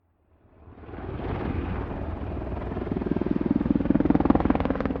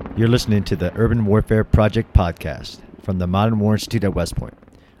You're listening to the Urban Warfare Project podcast from the Modern War Institute at West Point.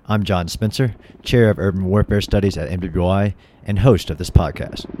 I'm John Spencer, Chair of Urban Warfare Studies at MWI and host of this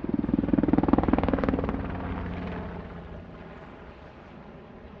podcast.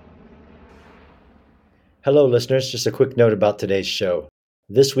 Hello, listeners. Just a quick note about today's show.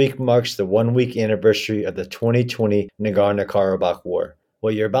 This week marks the 1-week anniversary of the 2020 Nagorno-Karabakh War.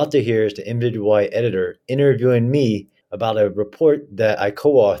 What you're about to hear is the MWI editor interviewing me about a report that I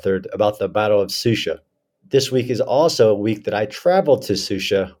co-authored about the Battle of Shusha. This week is also a week that I traveled to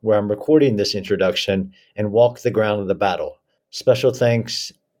Shusha, where I'm recording this introduction, and walked the ground of the battle. Special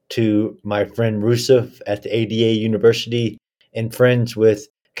thanks to my friend Rusuf at the ADA University and friends with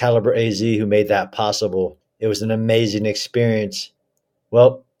Caliber AZ who made that possible. It was an amazing experience.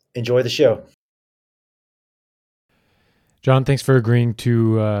 Well, enjoy the show. John, thanks for agreeing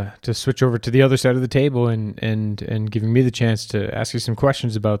to switch over to the other side of the table and giving me the chance to ask you some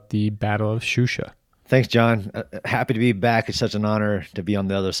questions about the Battle of Shusha. Thanks, John. Happy to be back. It's such an honor to be on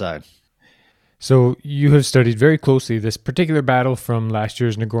the other side. So you have studied very closely this particular battle from last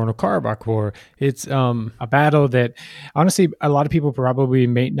year's Nagorno-Karabakh War. It's a battle that, honestly, a lot of people probably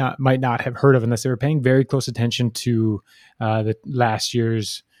might not have heard of unless they were paying very close attention to the last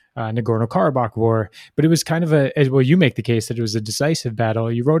year's Nagorno-Karabakh War. But it was kind of you make the case that it was a decisive battle.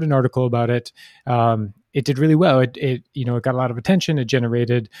 You wrote an article about it. It did really well. It got a lot of attention. It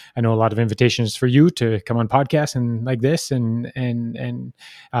generated, I know, a lot of invitations for you to come on podcasts and like this and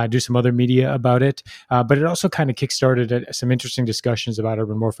do some other media about it. But it also kind of kickstarted some interesting discussions about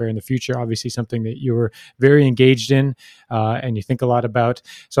urban warfare in the future. Obviously, something that you were very engaged in and you think a lot about.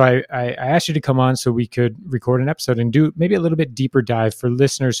 So I asked you to come on so we could record an episode and do maybe a little bit deeper dive for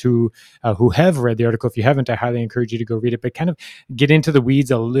listeners who have read the article. If you haven't, I highly encourage you to go read it, but kind of get into the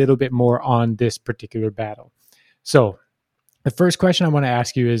weeds a little bit more on this particular battle. So the first question I want to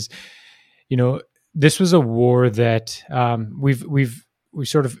ask you is, this was a war that we've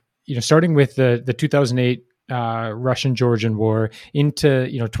sort of, starting with the 2008 Russian-Georgian War into,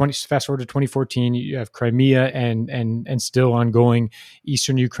 fast forward to 2014, you have Crimea and still ongoing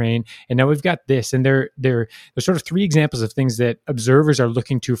Eastern Ukraine. And now we've got this, and there's sort of three examples of things that observers are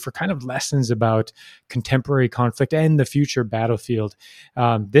looking to for kind of lessons about contemporary conflict and the future battlefield.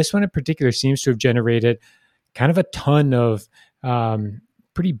 This one in particular seems to have generated kind of a ton of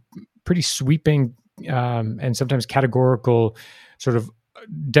pretty sweeping and sometimes categorical sort of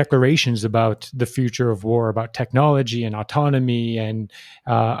declarations about the future of war, about technology and autonomy and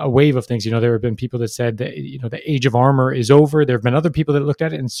a wave of things. There have been people that said that, the age of armor is over. There have been other people that looked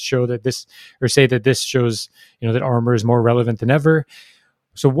at it and say that this shows, that armor is more relevant than ever.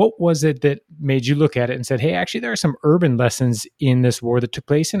 So what was it that made you look at it and said, hey, actually, there are some urban lessons in this war that took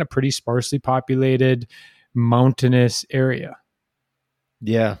place in a pretty sparsely populated mountainous area?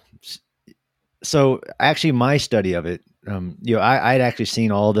 Yeah. So actually my study of it, I'd actually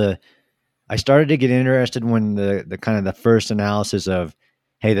seen I started to get interested when the kind of the first analysis of,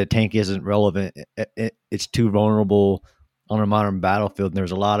 hey, the tank isn't relevant. It's too vulnerable on a modern battlefield. And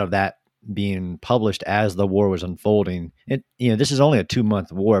there's a lot of that being published as the war was unfolding. This is only a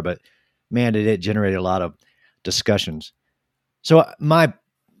 2-month war, but man, did it generate a lot of discussions. So I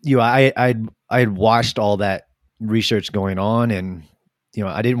had watched all that research going on, and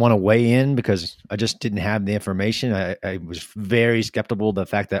I didn't want to weigh in because I just didn't have the information. I was very skeptical of the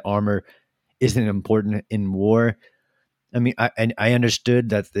fact that armor isn't important in war. I mean, I understood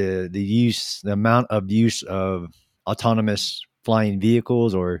that the amount of use of autonomous flying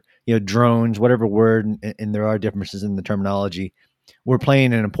vehicles or drones, whatever word, and there are differences in the terminology, were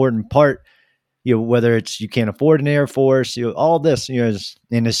playing an important part. Whether it's you can't afford an air force, all this, as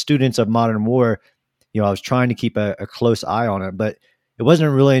students of modern war, I was trying to keep a close eye on it. But it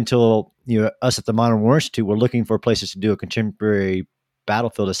wasn't really until, us at the Modern War Institute were looking for places to do a contemporary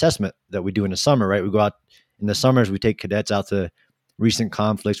battlefield assessment that we do in the summer, right? We go out in the summers, we take cadets out to recent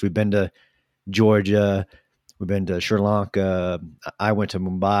conflicts. We've been to Georgia, we've been to Sri Lanka, I went to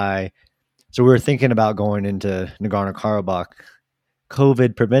Mumbai. So we were thinking about going into Nagorno-Karabakh.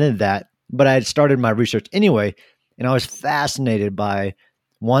 COVID prevented that, but I had started my research anyway, and I was fascinated by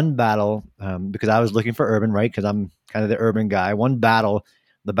one battle because I was looking for urban, right? Because I'm kind of the urban guy. One battle,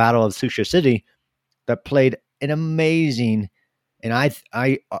 the Battle of Shusha City, that played an amazing, and I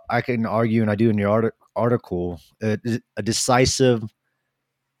can argue, and I do in your article, a decisive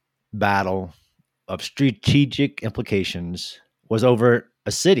battle of strategic implications was over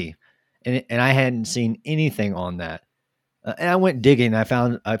a city, and I hadn't seen anything on that. And I went digging. I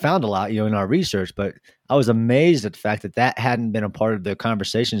found a lot, in our research, but I was amazed at the fact that hadn't been a part of the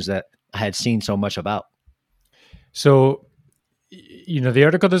conversations that I had seen so much about. So, the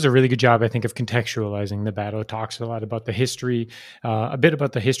article does a really good job, I think, of contextualizing the battle. It talks a lot about the history, a bit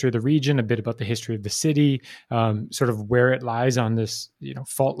about the history of the region, a bit about the history of the city, sort of where it lies on this,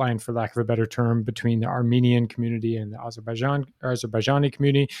 fault line, for lack of a better term, between the Armenian community and the Azerbaijani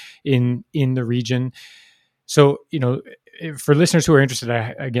community in the region. So, for listeners who are interested,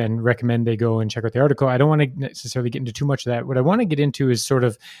 I again recommend they go and check out the article. I don't want to necessarily get into too much of that. What I want to get into is sort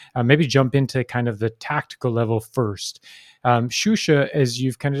of maybe jump into kind of the tactical level first. Shusha, as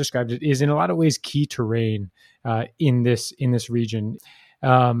you've kind of described it, is in a lot of ways key terrain in this region.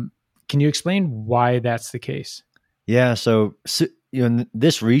 Can you explain why that's the case? Yeah. So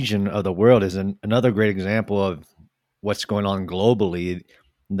this region of the world is another great example of what's going on globally,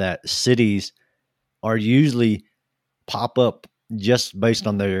 that cities are usually pop up just based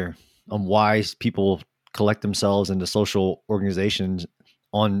on why people collect themselves into social organizations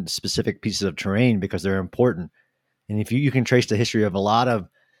on specific pieces of terrain, because they're important. And if you can trace the history of a lot of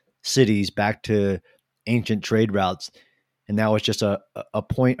cities back to ancient trade routes, and that was just a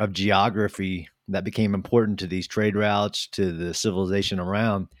point of geography that became important to these trade routes, to the civilization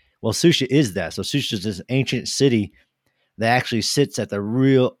around. Well, Shusha is that. So Shusha is this ancient city that actually sits at the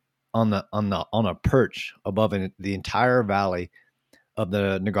real on a perch above the entire valley of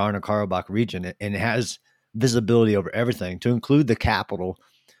the Nagorno-Karabakh region, and it has visibility over everything, to include the capital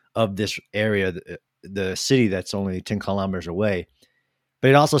of this area, the city that's only 10 kilometers away. But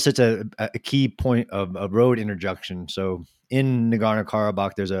it also sits at a key point of a road interjunction. So in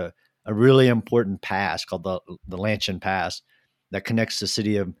Nagorno-Karabakh, there's a really important pass called the Lanchin Pass that connects the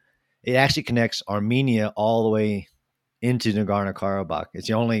city of. It actually connects Armenia all the way into Nagorno-Karabakh. It's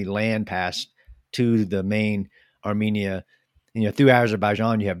the only land pass to the main Armenia. And, through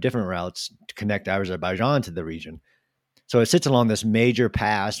Azerbaijan, you have different routes to connect Azerbaijan to the region. So it sits along this major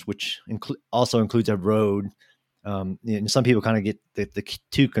pass, which also includes a road. And some people kind of get the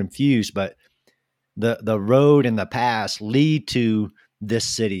two confused, but the road and the pass lead to this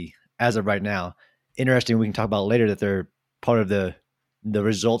city as of right now. Interesting, we can talk about later that they're part of the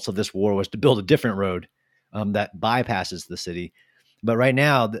results of this war was to build a different road that bypasses the city. But right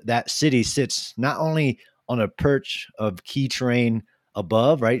now, that city sits not only on a perch of key terrain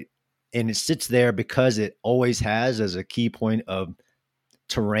above, right? And it sits there because it always has as a key point of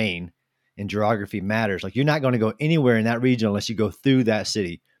terrain, and geography matters. Like, you're not going to go anywhere in that region unless you go through that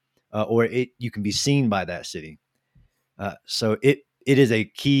city, or you can be seen by that city. So it is a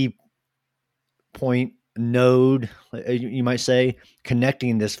key point node, you might say,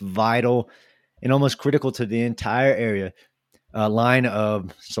 connecting this vital and almost critical to the entire area line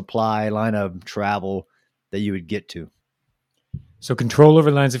of supply, line of travel that you would get to. So control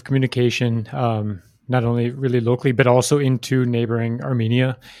over lines of communication, not only really locally, but also into neighboring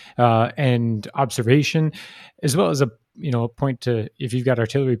Armenia, and observation, as well as a point to, if you've got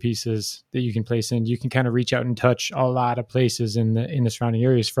artillery pieces that you can place in, you can kind of reach out and touch a lot of places in the surrounding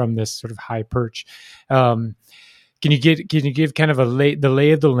areas from this sort of high perch. Can you give kind of the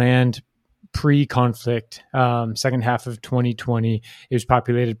lay of the land pre-conflict, second half of 2020? It was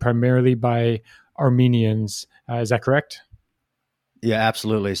populated primarily by Armenians. Is that correct? Yeah,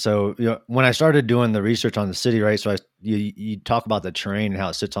 absolutely. So, when I started doing the research on the city, right? So you talk about the terrain and how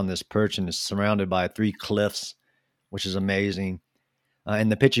it sits on this perch and is surrounded by 3 cliffs, which is amazing.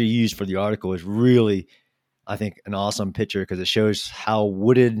 And the picture you used for the article is really, I think, an awesome picture, because it shows how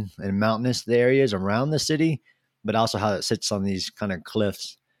wooded and mountainous the area is around the city, but also how it sits on these kind of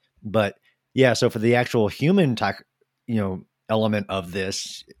cliffs. But yeah, so for the actual human element of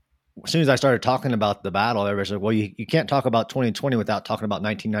this, as soon as I started talking about the battle, everybody said, well, you can't talk about 2020 without talking about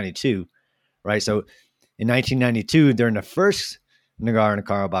 1992, right? So in 1992, during the first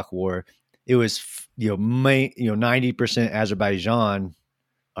Nagorno-Karabakh war, it was 90% Azerbaijan.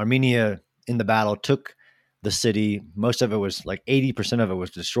 Armenia in the battle took the city. Most of it was like 80% of it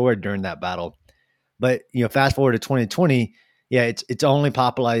was destroyed during that battle. But fast forward to 2020, yeah, it's only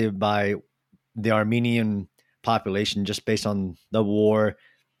populated by the Armenian population, just based on the war.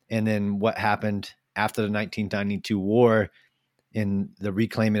 And then what happened after the 1992 war in the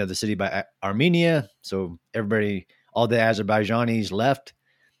reclaiming of the city by Armenia. So everybody, all the Azerbaijanis left,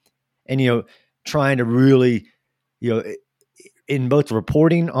 and, trying to really, in both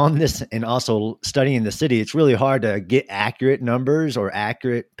reporting on this and also studying the city, it's really hard to get accurate numbers or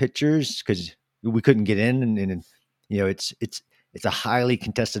accurate pictures, because we couldn't get in, and it's a highly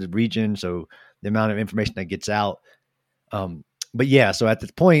contested region. So the amount of information that gets out, but yeah, so at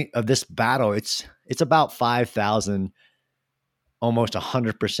the point of this battle, it's about 5,000, almost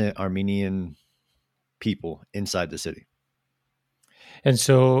 100% Armenian people inside the city. And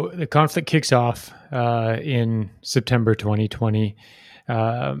so the conflict kicks off in September 2020.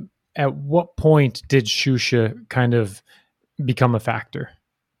 At what point did Shusha kind of become a factor?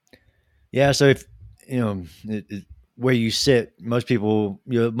 Yeah, so if where you sit, most people,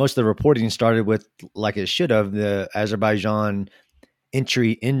 most of the reporting started with, like it should have, the Azerbaijan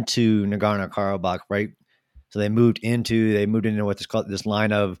entry into Nagorno-Karabakh, right? So they moved into what's called this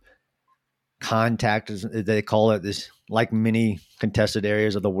line of contact, as they call it, this, like many contested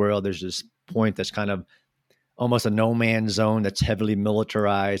areas of the world. There's this point that's kind of almost a no man's zone that's heavily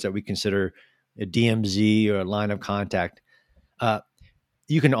militarized that we consider a DMZ, or a line of contact. Uh,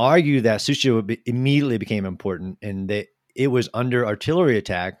 you can argue that Susha immediately became important, and that it was under artillery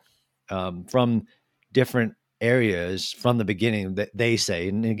attack from different areas from the beginning, that they say.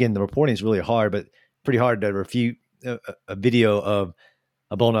 And again, the reporting is really hard, but pretty hard to refute a video of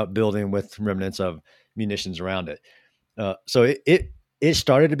a blown up building with remnants of munitions around it. So it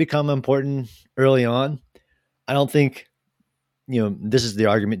started to become important early on. I don't think, this is the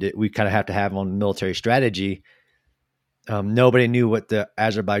argument that we kind of have to have on military strategy. Nobody knew what the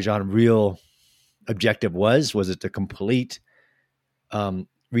Azerbaijan real objective was. Was it the complete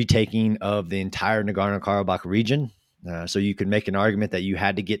retaking of the entire Nagorno-Karabakh region? So you could make an argument that you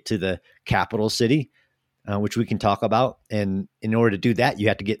had to get to the capital city, which we can talk about. And in order to do that, you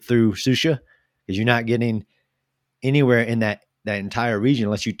had to get through Susha, because you're not getting anywhere in that entire region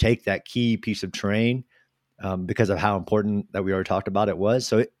unless you take that key piece of terrain, because of how important that we already talked about it was.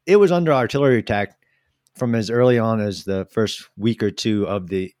 So it was under artillery attack from as early on as the first week or two of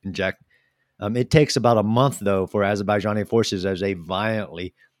the inject. It takes about a month, though, for Azerbaijani forces, as they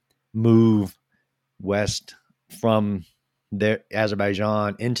violently move west from their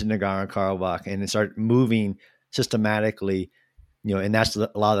Azerbaijan into Nagorno-Karabakh, and they start moving systematically. And that's a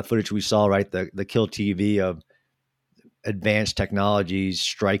lot of the footage we saw, right? The kill TV of advanced technologies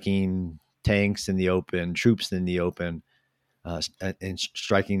striking tanks in the open, troops in the open, and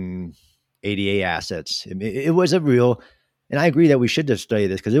striking ADA assets. It was a real, and I agree that we should just study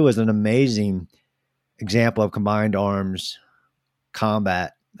this, because it was an amazing example of combined arms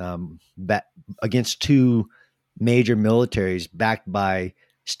combat against two major militaries backed by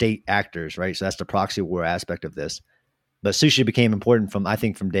state actors, right? So that's the proxy war aspect of this. But Susha became important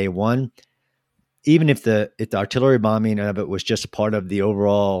from day one. Even if the artillery bombing of it was just part of the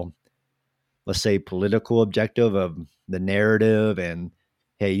overall, let's say, political objective of the narrative, and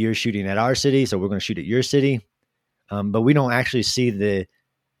hey, you're shooting at our city, so we're going to shoot at your city. But we don't actually see the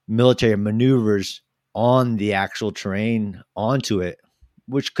military maneuvers on the actual terrain onto it,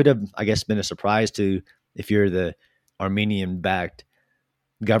 which could have, I guess, been a surprise to, if you're the Armenian-backed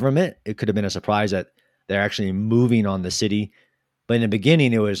government. It could have been a surprise that they're actually moving on the city. But in the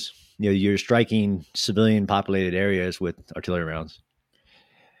beginning, it was, you're striking civilian populated areas with artillery rounds.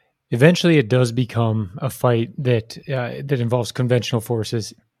 Eventually, it does become a fight that involves conventional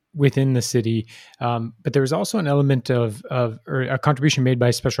forces within the city, but there was also an element of or a contribution made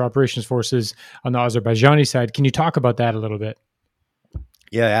by special operations forces on the Azerbaijani side. Can you talk about that a little bit?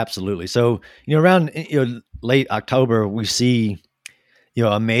 Yeah, absolutely. So around late October, we see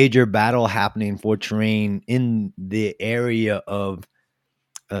a major battle happening for terrain in the area of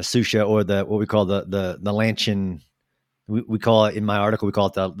Susha, or what we call the Lanchin. We call it, in my article, we call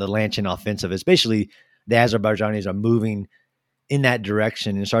it the Lanchin offensive. It's basically the Azerbaijanis are moving in that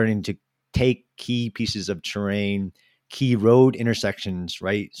direction and starting to take key pieces of terrain, key road intersections,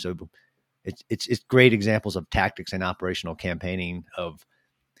 right? So it's great examples of tactics and operational campaigning, of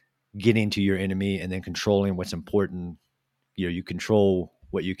getting to your enemy and then controlling what's important. You control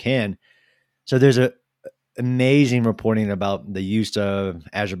what you can. So there's a amazing reporting about the use of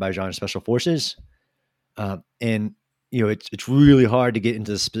Azerbaijan special forces, and it's really hard to get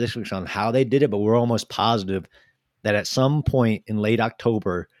into the specifics on how they did it, but we're almost positive that at some point in late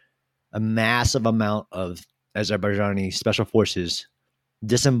October, a massive amount of Azerbaijani special forces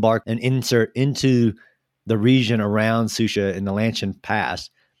disembark and insert into the region around Susha in the Lanchin Pass.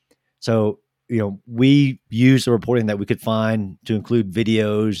 So, we used the reporting that we could find to include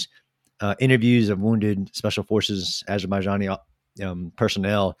videos, interviews of wounded special forces Azerbaijani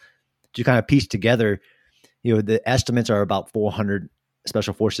personnel, to kind of piece together. The estimates are about 400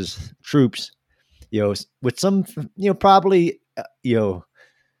 special forces troops, with some, probably,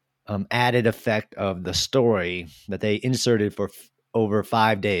 added effect of the story that they inserted for over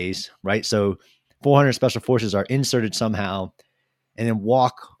 5 days, right? So 400 special forces are inserted somehow, and then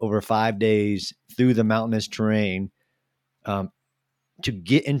walk over 5 days through the mountainous terrain to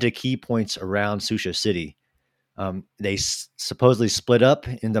get into key points around Susha city. They supposedly split up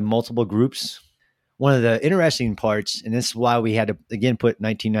into multiple groups. One of the interesting parts, and this is why we had to, again, put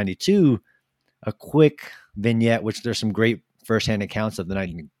 1992, a quick vignette, which there's some great firsthand accounts of the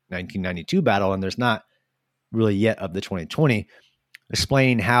 1992 battle, and there's not really yet of the 2020,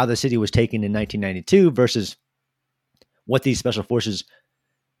 explaining how the city was taken in 1992 versus what these special forces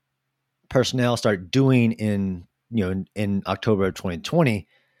personnel start doing in October of 2020.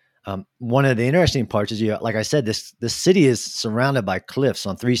 One of the interesting parts is, like I said, this city is surrounded by cliffs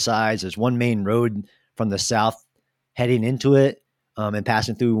on three sides. There's one main road from the south heading into it and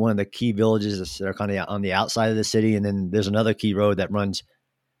passing through one of the key villages that are kind of on the outside of the city. And then there's another key road that runs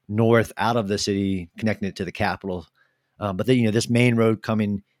north out of the city, connecting it to the capital. But then, this main road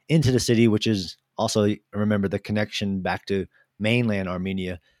coming into the city, which is also, remember, the connection back to mainland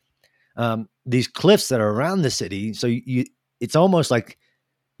Armenia. These cliffs that are around the city. So it's almost like,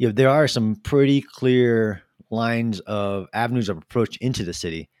 there are some pretty clear lines of avenues of approach into the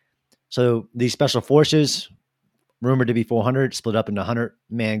city. So these special forces, rumored to be 400, split up into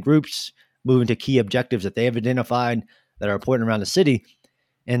 100-man groups, moving to key objectives that they have identified that are important around the city.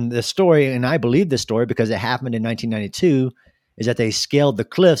 And the story, and I believe this story because it happened in 1992, is that they scaled the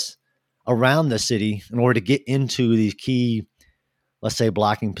cliffs around the city in order to get into these key, let's say,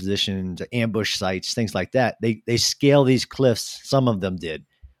 blocking positions, ambush sites, things like that. They scale these cliffs, some of them did,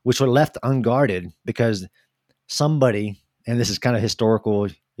 which were left unguarded because somebody, and this is kind of historical,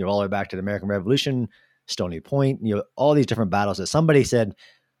 all the way back to the American Revolution, Stony Point, all these different battles, that somebody said,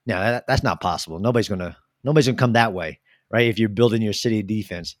 no, that's not possible. Nobody's gonna come that way, right? If you're building your city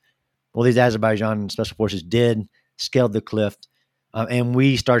defense. Well, these Azerbaijan special forces did, scaled the cliff, and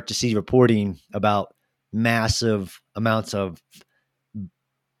we start to see reporting about massive amounts of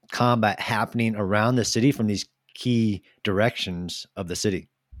combat happening around the city from these key directions of the city.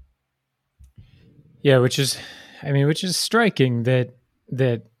 Yeah, which is striking that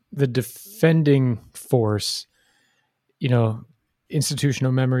the defending force,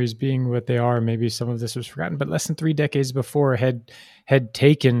 institutional memories being what they are, maybe some of this was forgotten, but less than 3 decades before had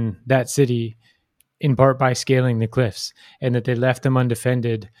taken that city in part by scaling the cliffs, and that they left them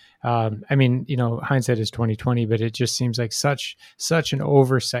undefended. Hindsight is 2020, but it just seems like such an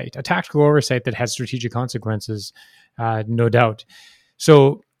oversight, a tactical oversight that has strategic consequences, no doubt.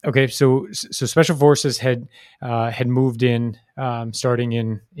 So special forces had moved in, starting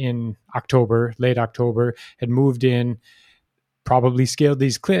in October, late October, had moved in, probably scaled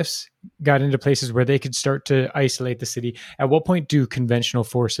these cliffs, got into places where they could start to isolate the city. At what point do conventional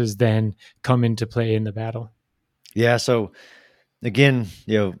forces then come into play in the battle? Yeah. So again,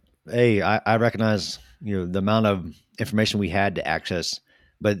 I recognize, the amount of information we had to access,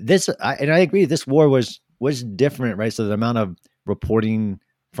 but I agree, this war was different, right? So the amount of reporting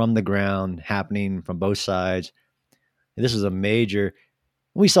from the ground happening from both sides, this is a major,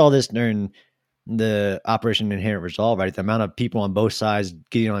 we saw this during the Operation Inherent Resolve, right? The amount of people on both sides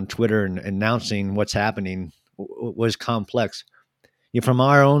getting on Twitter and announcing what's happening was complex. From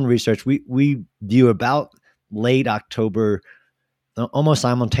our own research, we view about late October, almost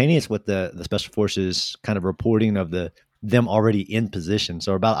simultaneous with the special forces kind of reporting of them already in position.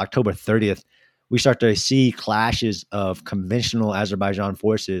 So about October 30th, we start to see clashes of conventional Azerbaijan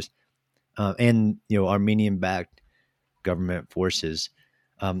forces and Armenian-backed government forces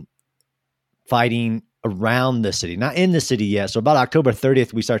fighting around the city, not in the city yet. So about October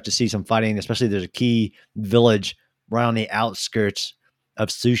 30th, we start to see some fighting, especially there's a key village right on the outskirts of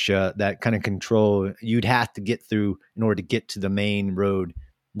Susha that kind of control, you'd have to get through in order to get to the main road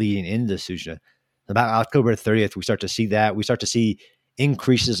leading into Susha. About October 30th, we start to see that. We start to see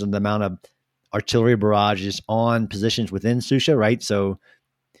increases in the amount of artillery barrages on positions within Susha, right? So,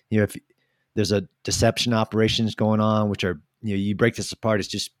 if there's a deception operations going on, which are, you break this apart, it's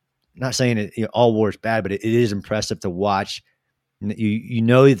just, not saying it, all war is bad, but it is impressive to watch. You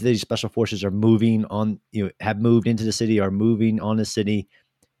know that these special forces are moving on, have moved into the city, are moving on the city.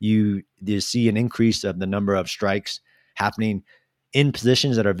 You see an increase of the number of strikes happening in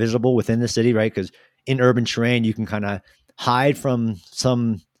positions that are visible within the city, right? Because in urban terrain, you can kind of hide from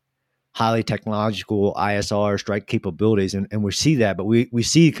some highly technological ISR strike capabilities, and we see that. But we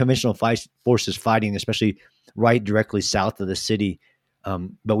see conventional forces fighting, especially right directly south of the city.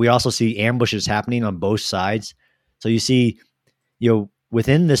 But we also see ambushes happening on both sides. So you see,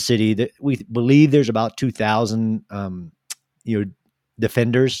 within the city, that we believe there's about 2,000,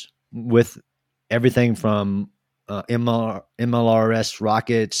 defenders with everything from MLRS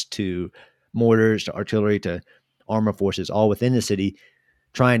rockets to mortars to artillery to armor forces, all within the city,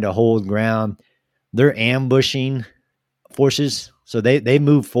 trying to hold ground. They're ambushing forces, so they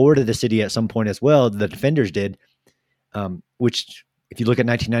moved forward to the city at some point as well. The defenders did, which, if you look at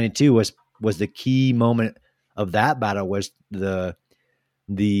 1992, was the key moment of that battle. Was the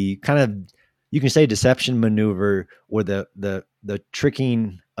kind of you can say deception maneuver or the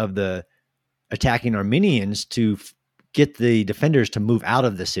tricking of the attacking Armenians to get the defenders to move out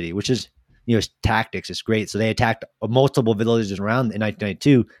of the city, which is, tactics. It's great. So they attacked multiple villages around in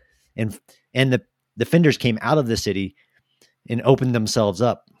 1992, and the defenders came out of the city and opened themselves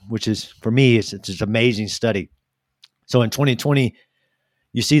up, which is, for me, it's an amazing study. So in 2020,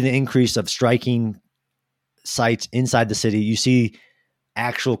 you see the increase of striking sites inside the city. You see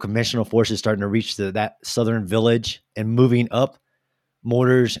actual conventional forces starting to reach that southern village and moving up,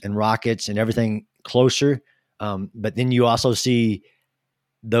 mortars and rockets and everything closer. But then you also see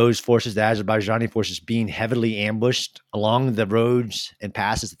those forces, the Azerbaijani forces, being heavily ambushed along the roads and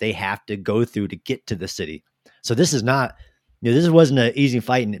passes that they have to go through to get to the city. So this is not, this wasn't an easy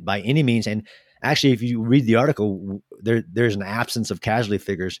fight by any means. And actually, if you read the article, there's an absence of casualty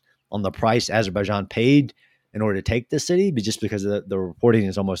figures on the price Azerbaijan paid in order to take the city, but just because the reporting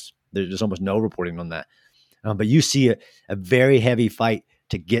is there's almost no reporting on that. But you see a very heavy fight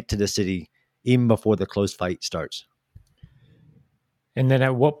to get to the city even before the close fight starts. And then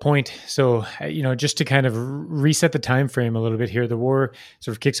at what point, so, just to kind of reset the time frame a little bit here, the war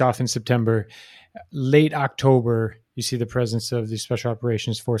sort of kicks off in September. Late October, you see the presence of the Special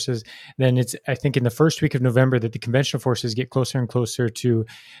Operations Forces. Then it's, I think, in the first week of November that the conventional forces get closer and closer to,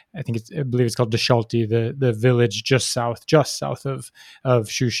 I believe it's called Dashalti, the village just south of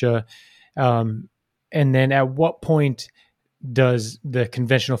Shusha. And then at what point does the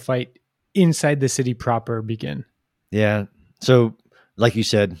conventional fight inside the city proper begin? Yeah. So, like you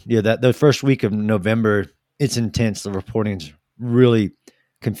said, that the first week of November, it's intense. The reporting's really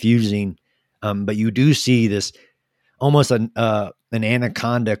confusing. But you do see this almost an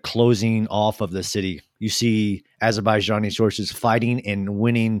anaconda closing off of the city. You see Azerbaijani sources fighting and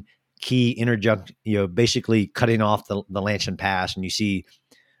winning key basically cutting off the Lanchin Pass. And you see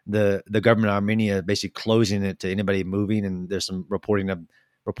the government of Armenia basically closing it to anybody moving. And there's some reporting of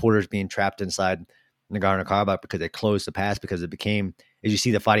reporters being trapped inside Nagorno-Karabakh because they closed the pass, because it became, as you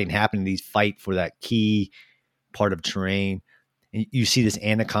see the fighting happening, these fight for that key part of terrain. And you see this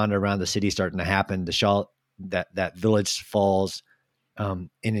anaconda around the city starting to happen. That village falls. And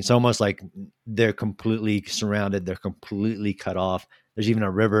it's almost like they're completely surrounded. They're completely cut off. There's even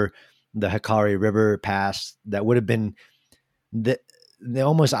a river, the Hakkari River pass, that would have been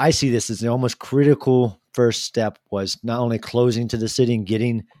I see this as the almost critical first step, was not only closing to the city and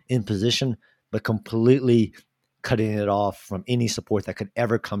getting in position, but completely cutting it off from any support that could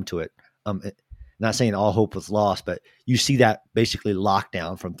ever come to it. Not saying all hope was lost, but you see that basically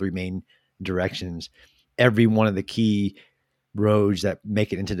lockdown from three main directions, every one of the key roads that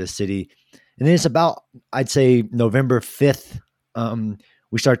make it into the city. And then it's about, I'd say, November 5th,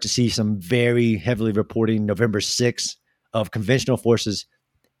 we start to see some very heavily reporting, November 6th, of conventional forces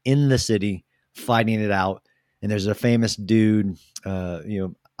in the city fighting it out. And there's a famous dude,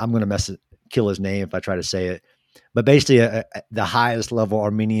 I'm going to kill his name if I try to say it, but basically the highest level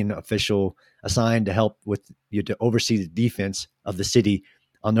Armenian official assigned to help with to oversee the defense of the city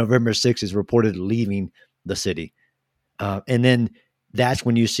on November 6th is reported leaving the city. And then that's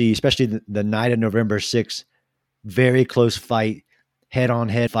when you see, especially the night of November 6th, very close fight,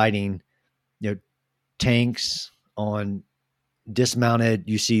 head-on-head fighting, tanks on dismounted.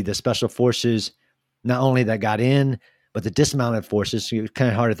 You see the special forces, not only that got in, but the dismounted forces. So it's kind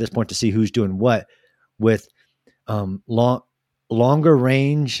of hard at this point to see who's doing what, with longer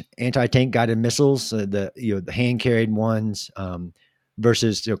range anti-tank guided missiles, the hand carried ones,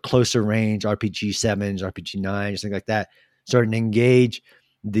 versus closer range RPG-7s, RPG-9s, things like that, starting to engage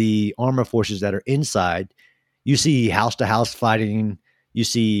the armor forces that are inside. You see house to house fighting. You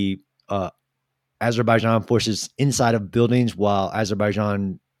see Azerbaijan forces inside of buildings, while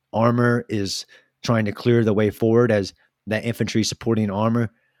Azerbaijan armor is trying to clear the way forward as that infantry supporting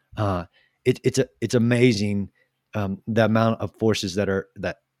armor. It's amazing the amount of forces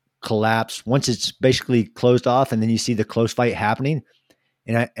that collapse once it's basically closed off, and then you see the close fight happening.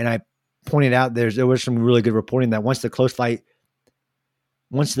 And I pointed out there was some really good reporting that once the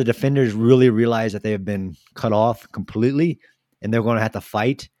defenders really realize that they have been cut off completely and they're going to have to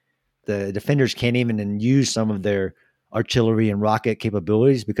fight, the defenders can't even use some of their artillery and rocket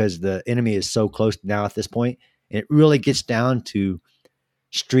capabilities because the enemy is so close now at this point. And it really gets down to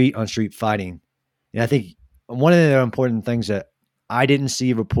street on street fighting. And I think one of the important things that I didn't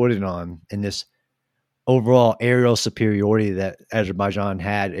see reported on in this overall aerial superiority that Azerbaijan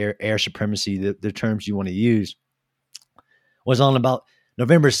had, air supremacy, the terms you want to use, was on about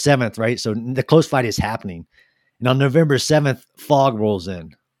November 7th, right? So the close fight is happening. And on November 7th, fog rolls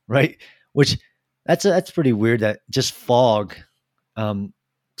in, right? Which that's pretty weird that just fog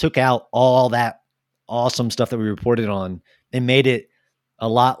took out all that awesome stuff that we reported on and made it a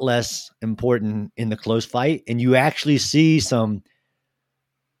lot less important in the close fight. And you actually see some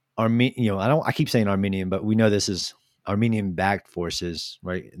I keep saying Armenian, but we know this is Armenian backed forces,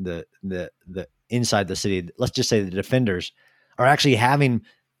 right? The inside the city, let's just say the defenders are actually having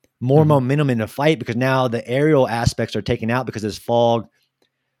more momentum in the fight because now the aerial aspects are taken out because there's fog,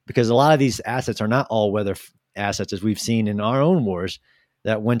 because a lot of these assets are not all weather assets, as we've seen in our own wars,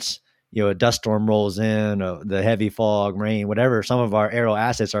 that once a dust storm rolls in, the heavy fog, rain, whatever, some of our aerial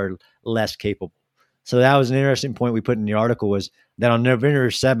assets are less capable. So that was an interesting point we put in the article, was that on November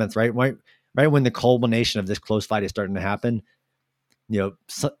 7th, right when the culmination of this close fight is starting to happen,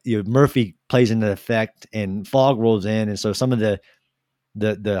 Murphy plays into effect and fog rolls in. And so some of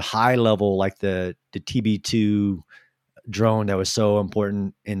the high level, like the TB2 drone that was so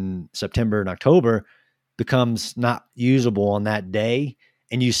important in September and October, becomes not usable on that day.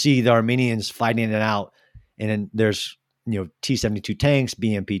 And you see the Armenians fighting it out. And then there's, T-72 tanks,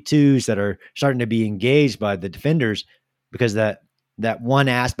 BMP-2s that are starting to be engaged by the defenders because that one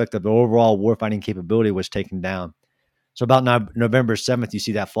aspect of the overall warfighting capability was taken down. So about November 7th, you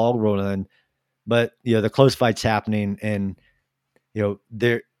see that fog rolling in, but the close fight's happening, and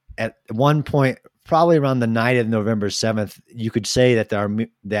there at one point, probably around the night of November 7th, you could say that the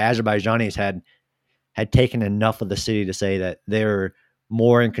Azerbaijanis had taken enough of the city to say that they're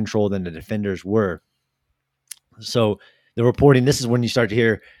more in control than the defenders were. So the reporting, this is when you start to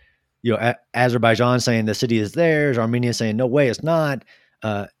hear, Azerbaijan saying the city is theirs, Armenia saying, no way, it's not.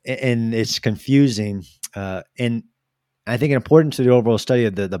 And it's confusing. And I think important to the overall study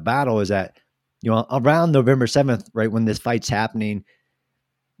of the battle is that, around November 7th, right when this fight's happening,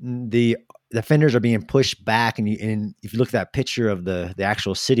 the defenders are being pushed back. And if you look at that picture of the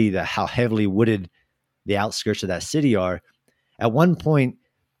actual city, how heavily wooded the outskirts of that city are, at one point,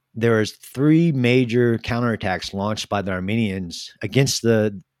 there was 3 major counterattacks launched by the Armenians against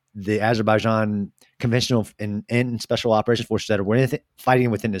the Azerbaijan conventional and special operations forces that were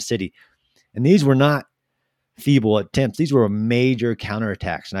fighting within the city. And these were not feeble attempts. These were major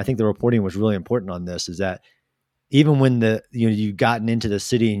counterattacks. And I think the reporting was really important on this, is that even when you've gotten into the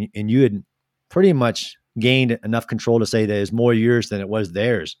city and you had pretty much gained enough control to say that it's more yours than it was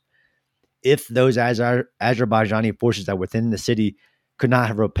theirs, if those Azerbaijani forces that were within the city could not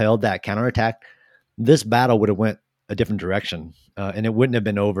have repelled that counterattack, this battle would have went a different direction, and it wouldn't have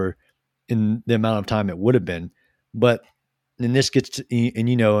been over in the amount of time it would have been. But then this gets to,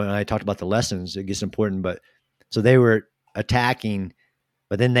 and I talked about the lessons, it gets important, but so they were attacking,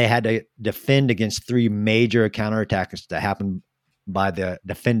 but then they had to defend against 3 major counterattacks that happened by the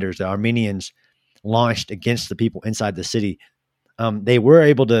defenders, the Armenians launched against the people inside the city. They were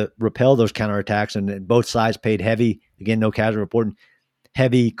able to repel those counterattacks, and both sides paid heavy, again, no casual reporting,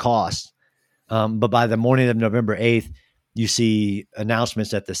 heavy costs. But by the morning of November 8th, you see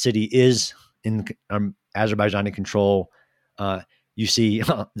announcements that the city is in Azerbaijani control. You see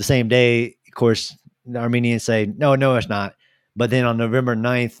the same day, of course, the Armenians say, no, it's not. But then on November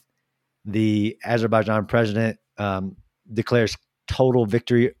 9th, the Azerbaijan president declares total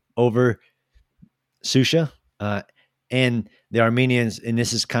victory over Susha. And the Armenians, and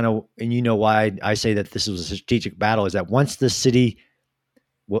this is kind of, and why I say that this was a strategic battle, is that once the city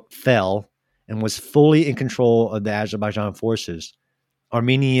fell and was fully in control of the Azerbaijan forces,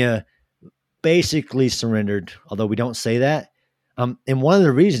 Armenia basically surrendered, although we don't say that. And one of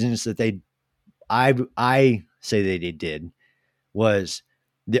the reasons that I say that they did, was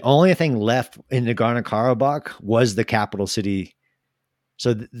the only thing left in Nagorno-Karabakh was the capital city.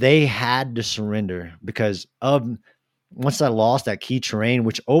 So they had to surrender because once they lost that key terrain,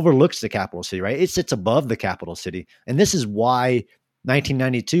 which overlooks the capital city, right? It sits above the capital city. And this is why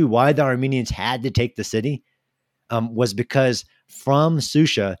 1992, why the Armenians had to take the city, was because from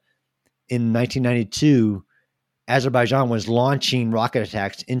Susha in 1992, Azerbaijan was launching rocket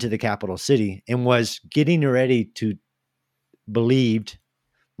attacks into the capital city and was getting ready to, believed,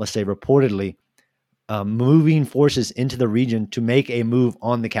 let's say reportedly, moving forces into the region to make a move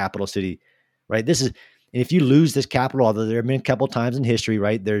on the capital city, right? This is, and if you lose this capital, although there have been a couple times in history,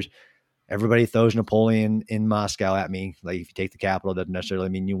 right? Everybody throws Napoleon in Moscow at me. Like, if you take the capital, doesn't necessarily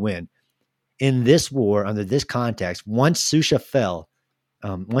mean you win. In this war, under this context, once Susha fell,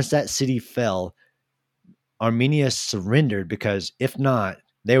 once that city fell, Armenia surrendered, because if not,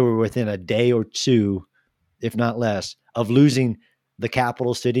 they were within a day or two, if not less, of losing the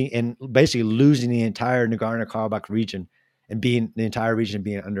capital city and basically losing the entire Nagorno-Karabakh region and the entire region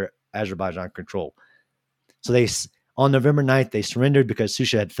being under Azerbaijan control. So on November 9th, they surrendered because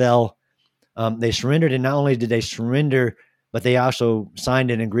Susha had fell. They surrendered, and not only did they surrender but they also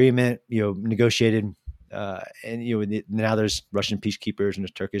signed an agreement, negotiated, and now there's Russian peacekeepers and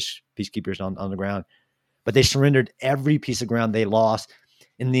there's Turkish peacekeepers on the ground, but they surrendered every piece of ground they lost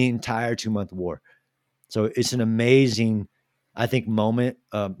in the entire 2-month war. So it's an amazing, I think, moment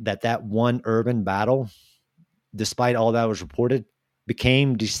that one urban battle, despite all that was reported,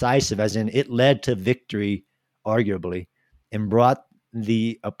 became decisive, as in it led to victory, arguably, and brought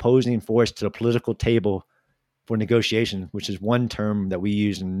the opposing force to the political table for negotiation, which is one term that we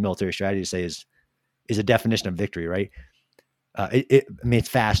use in military strategy to say is a definition of victory, right? I mean, it's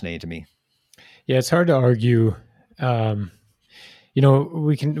fascinating to me. Yeah, it's hard to argue.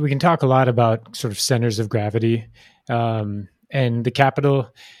 We can talk a lot about sort of centers of gravity, and the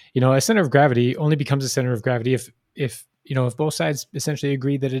capital. A center of gravity only becomes a center of gravity if both sides essentially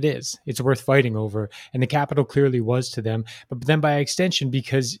agree that it's worth fighting over, and the capital clearly was to them. But then by extension,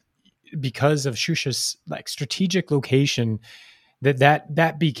 because of Shusha's like strategic location,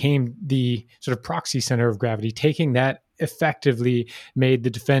 that became the sort of proxy center of gravity. Taking that effectively made the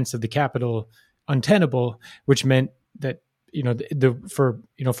defense of the capital untenable, which meant that for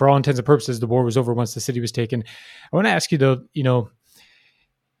all intents and purposes the war was over once the city was taken. I want to ask you though,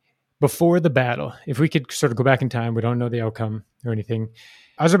 before the battle, if we could sort of go back in time, we don't know the outcome or anything.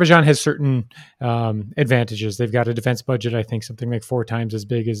 Azerbaijan has certain advantages. They've got a defense budget, I think, something like 4 times as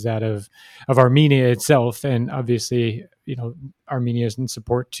big as that of Armenia itself, and obviously, Armenia is in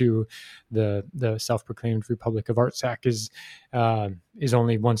support to the self-proclaimed Republic of Artsakh is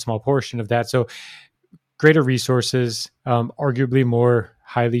only one small portion of that. So, greater resources, arguably more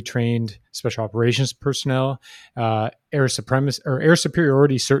highly trained special operations personnel, air supremacy or air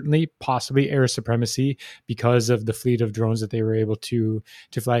superiority, certainly, possibly air supremacy because of the fleet of drones that they were able to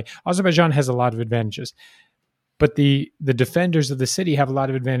fly. Azerbaijan has a lot of advantages, but the defenders of the city have a lot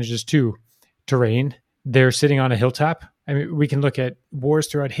of advantages too. Terrain, they're sitting on a hilltop. I mean, we can look at wars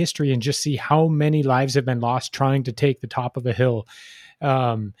throughout history and just see how many lives have been lost trying to take the top of a hill.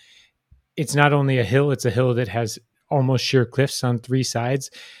 It's not only a hill, it's a hill that has almost sheer cliffs on 3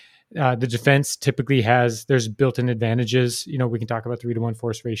 sides. The defense typically there's built-in advantages. We can talk about 3-to-1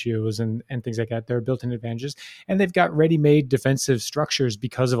 force ratios and things like that. There are built-in advantages, and they've got ready-made defensive structures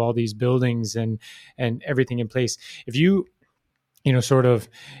because of all these buildings and everything in place. If you sort of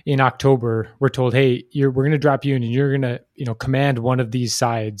in October, we're told, hey, we're going to drop you in and you're going to, command one of these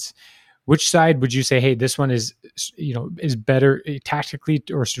sides. Which side would you say, hey, this one is better tactically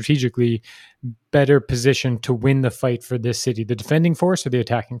or strategically better positioned to win the fight for this city, the defending force or the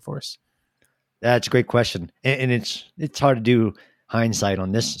attacking force? That's a great question. And it's hard to do hindsight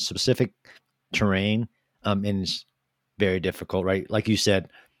on this specific terrain. And it's very difficult, right? Like you said,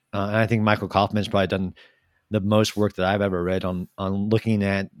 and I think Michael Kaufman's probably done the most work that I've ever read on looking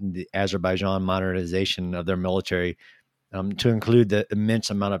at the Azerbaijan modernization of their military, to include the immense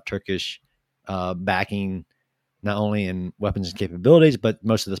amount of Turkish backing, not only in weapons and capabilities, but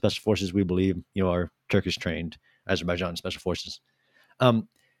most of the special forces we believe are Turkish trained Azerbaijan special forces.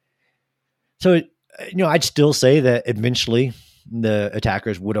 So I'd still say that eventually the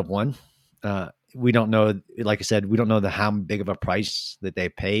attackers would have won. We don't know, like I said, we don't know how big of a price that they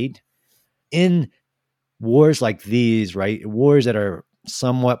paid in wars like these, right? Wars that are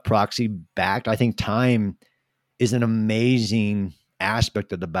somewhat proxy backed. I think time is an amazing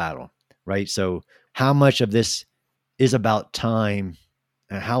aspect of the battle, right? So how much of this is about time,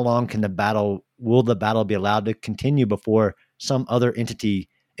 and how long will the battle be allowed to continue before some other entity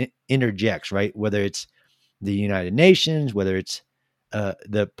interjects, right? Whether it's the United Nations, whether it's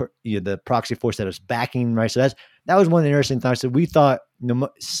the proxy force that is backing, right? So that was one of the interesting thoughts that we thought,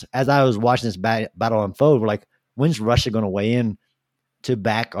 as I was watching this battle unfold, we're like, when's Russia going to weigh in to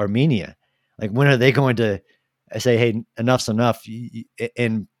back Armenia? Like, when are they going to say, hey, enough's enough,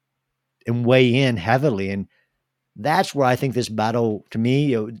 and weigh in heavily? And that's where I think this battle, to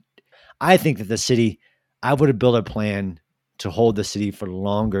me, I think that I would have built a plan to hold the city for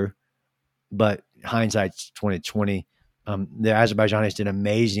longer, but hindsight's 2020. The Azerbaijanis did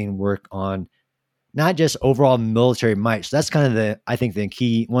amazing work on not just overall military might. So that's kind of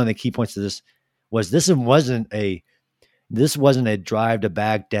one of the key points of this was this wasn't a drive to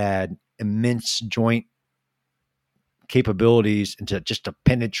Baghdad, immense joint capabilities and to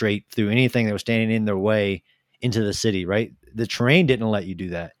penetrate through anything that was standing in their way into the city, right? The terrain didn't let you do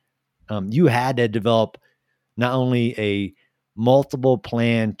that. You had to develop not only a multiple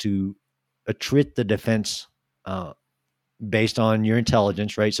plan to attrit the defense based on your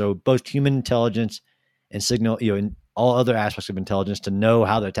intelligence, right? So both human intelligence and signal, and all other aspects of intelligence to know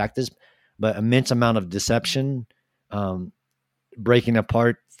how to attack this, but immense amount of deception, breaking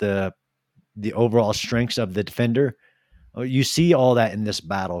apart the overall strengths of the defender, You see all that in this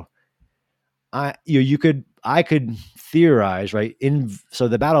battle. I could theorize, right? So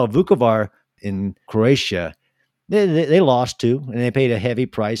the Battle of Vukovar in Croatia, they lost too, and they paid a heavy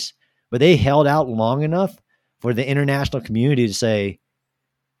price, but they held out long enough for the international community to say,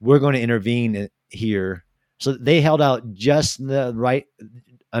 we're going to intervene here. So they held out just the right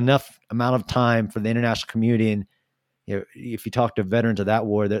enough amount of time for the international community. And if you talk to veterans of that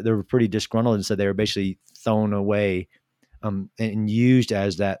war, they were pretty disgruntled and said they were basically thrown away and used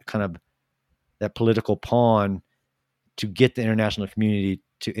as that kind of that political pawn to get the international community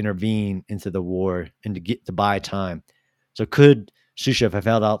to intervene into the war and to buy time. So could Shusha have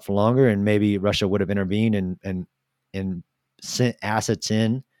held out for longer, and maybe Russia would have intervened and sent assets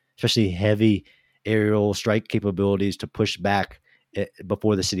in, especially heavy aerial strike capabilities to push back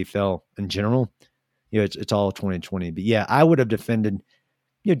before the city fell. In general, it's all 2020. But yeah, I would have defended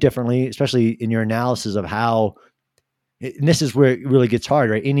differently, especially in your analysis of how. And this is where it really gets hard,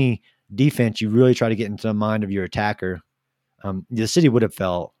 right? Any defense, you really try to get into the mind of your attacker. The city would have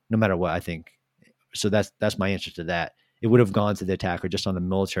fell no matter what, I think. So that's my answer to that. It would have gone to the attacker just on the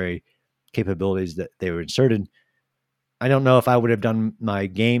military capabilities that they were inserted. I don't know if I would have done my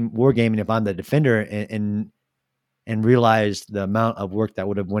wargaming if I'm the defender and realized the amount of work that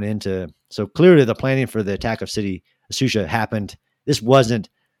would have went into. So clearly the planning for the attack of city Shusha happened. This wasn't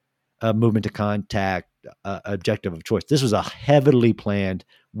a movement to contact objective of choice. This was a heavily planned,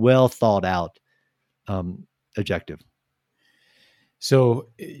 well thought out objective. So,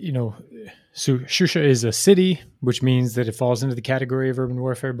 Shusha is a city, which means that it falls into the category of urban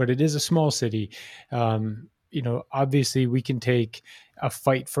warfare, but it is a small city. Obviously we can take a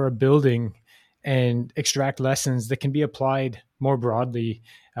fight for a building and extract lessons that can be applied more broadly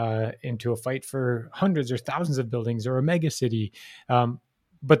into a fight for hundreds or thousands of buildings or a mega city.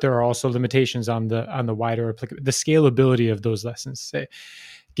 But there are also limitations on the wider the scalability of those lessons.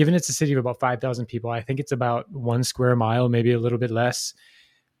 Given it's a city of about 5,000 people, I think it's about 1 square mile, maybe a little bit less.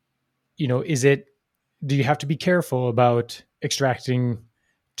 Do you have to be careful about extracting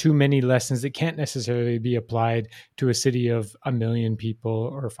too many lessons that can't necessarily be applied to a city of 1 million people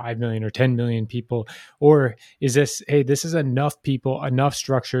or 5 million or 10 million people? Or is this is enough people, enough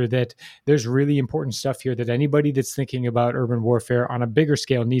structure that there's really important stuff here that anybody that's thinking about urban warfare on a bigger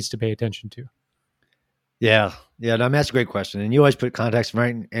scale needs to pay attention to? Yeah. No, that's a great question. And you always put context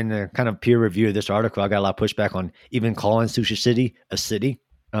right in the kind of peer review of this article. I got a lot of pushback on even calling Shusha City a city.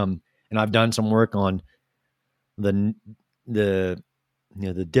 And I've done some work on the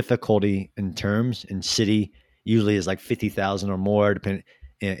difficulty in terms, and city usually is like 50,000 or more.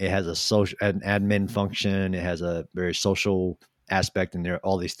 It has an admin function. It has a very social aspect, and there are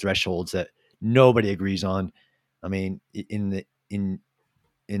all these thresholds that nobody agrees on. I mean,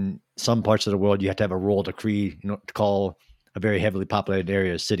 in some parts of the world, you have to have a royal decree, to call a very heavily populated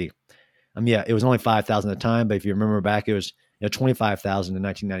area a city. It was only 5,000 at the time, but if you remember back, it was 25,000 in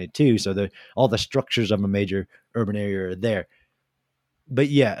 1992. So all the structures of a major urban area are there. But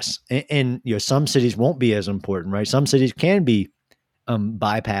yes, and some cities won't be as important, right? Some cities can be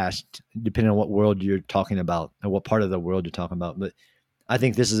bypassed depending on what world you're talking about and what part of the world you're talking about. But I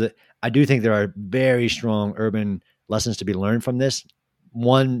think I do think there are very strong urban lessons to be learned from this.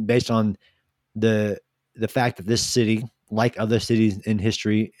 One, based on the fact that this city, like other cities in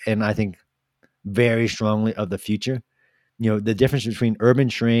history, and I think very strongly of the future, the difference between urban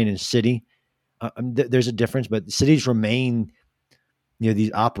terrain and city, there's a difference, but cities remain,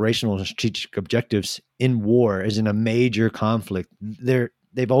 these operational and strategic objectives in war, as in a major conflict.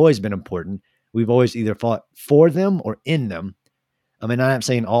 They've always been important. We've always either fought for them or in them. I'm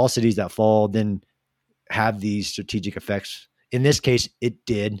saying all cities that fall then have these strategic effects. In this case, it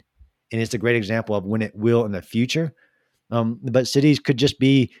did, and it's a great example of when it will in the future. But cities could just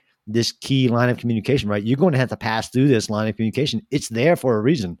be this key line of communication, right? You're going to have to pass through this line of communication. It's there for a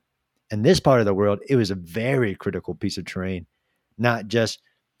reason. In this part of the world, it was a very critical piece of terrain, not just,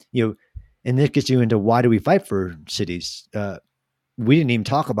 and this gets you into why do we fight for cities? We didn't even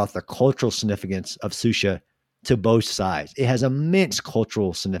talk about the cultural significance of Shusha to both sides. It has immense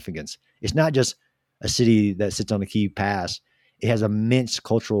cultural significance. It's not just a city that sits on a key pass. It has immense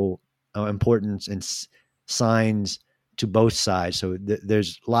cultural importance and signs to both sides. So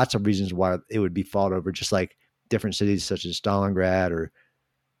there's lots of reasons why it would be fought over, just like different cities such as Stalingrad or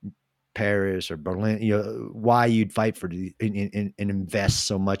Paris or Berlin, why you'd fight for and invest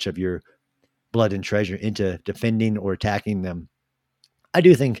so much of your blood and treasure into defending or attacking them. I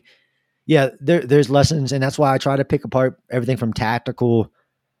do think, there's lessons, and that's why I try to pick apart everything from tactical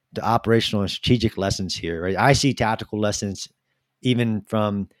to operational and strategic lessons here, right? I see tactical lessons even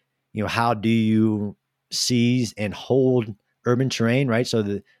from, how do you seize and hold urban terrain, right? So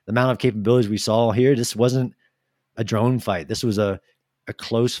the amount of capabilities we saw here, this wasn't a drone fight. This was a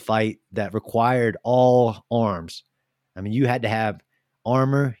close fight that required all arms. I mean, you had to have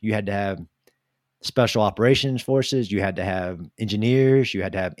armor, you had to have special operations forces, you had to have engineers, you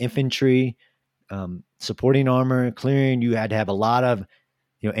had to have infantry, supporting armor, clearing. You had to have a lot of,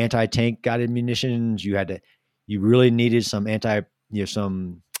 anti-tank guided munitions. You really needed some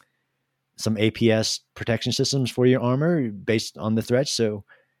some APS protection systems for your armor based on the threats. So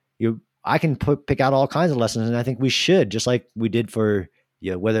I can pick out all kinds of lessons, and I think we should, just like we did for,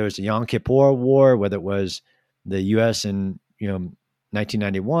 whether it was the Yom Kippur War, whether it was the U.S. in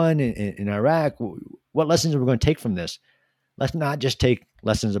 1991 in Iraq. What lessons are we going to take from this? Let's not just take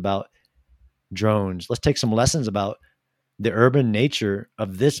lessons about drones. Let's take some lessons about the urban nature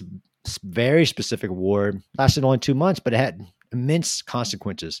of this very specific war. It lasted only 2 months, but it had immense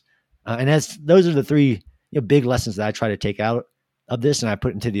consequences. And those are the three big lessons that I try to take out of this, and I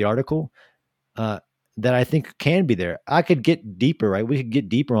put into the article that I think can be there. I could get deeper, right? We could get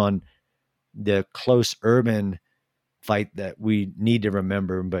deeper on the close urban fight that we need to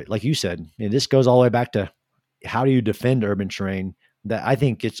remember. But like you said, this goes all the way back to how do you defend urban terrain, that I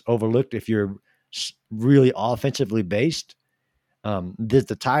think gets overlooked if you're really offensively based.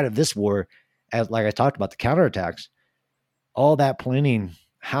 The tide of this war, like I talked about, the counterattacks, all that planning,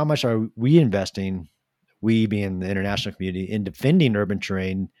 how much are we investing, we being the international community, in defending urban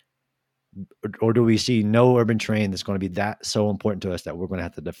terrain? Or do we see no urban terrain that's going to be that so important to us that we're going to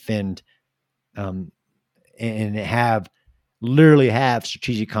have to defend and literally have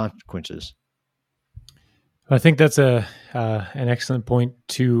strategic consequences? I think that's an excellent point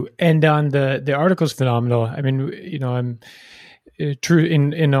to end on. The article's phenomenal. I mean, I'm true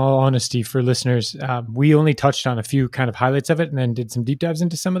in all honesty for listeners. We only touched on a few kind of highlights of it and then did some deep dives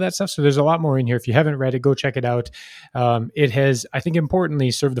into some of that stuff. So there's a lot more in here. If you haven't read it, go check it out. It has, I think, importantly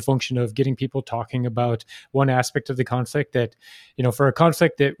served the function of getting people talking about one aspect of the conflict that, for a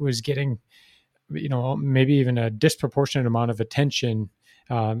conflict that was getting, maybe even a disproportionate amount of attention,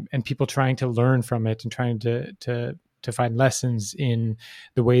 and people trying to learn from it and trying to find lessons in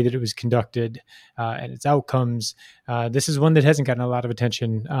the way that it was conducted and its outcomes. This is one that hasn't gotten a lot of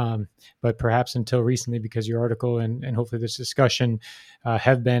attention, but perhaps until recently, because your article and hopefully this discussion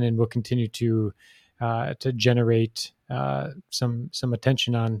have been and will continue to generate some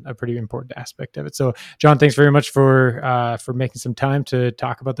attention on a pretty important aspect of it. So, John, thanks very much for making some time to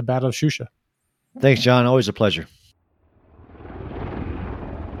talk about the Battle of Shusha. Thanks, John. Always a pleasure.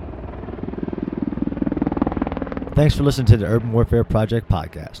 Thanks for listening to the Urban Warfare Project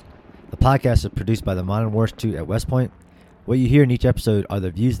podcast. The podcast is produced by the Modern War Institute at West Point. What you hear in each episode are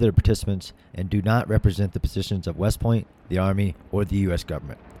the views of the participants and do not represent the positions of West Point, the Army, or the U.S.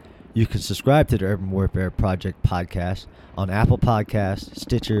 government. You can subscribe to the Urban Warfare Project podcast on Apple Podcasts,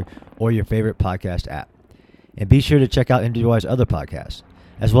 Stitcher, or your favorite podcast app. And be sure to check out MWI's other podcasts,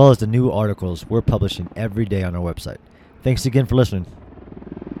 as well as the new articles we're publishing every day on our website. Thanks again for listening.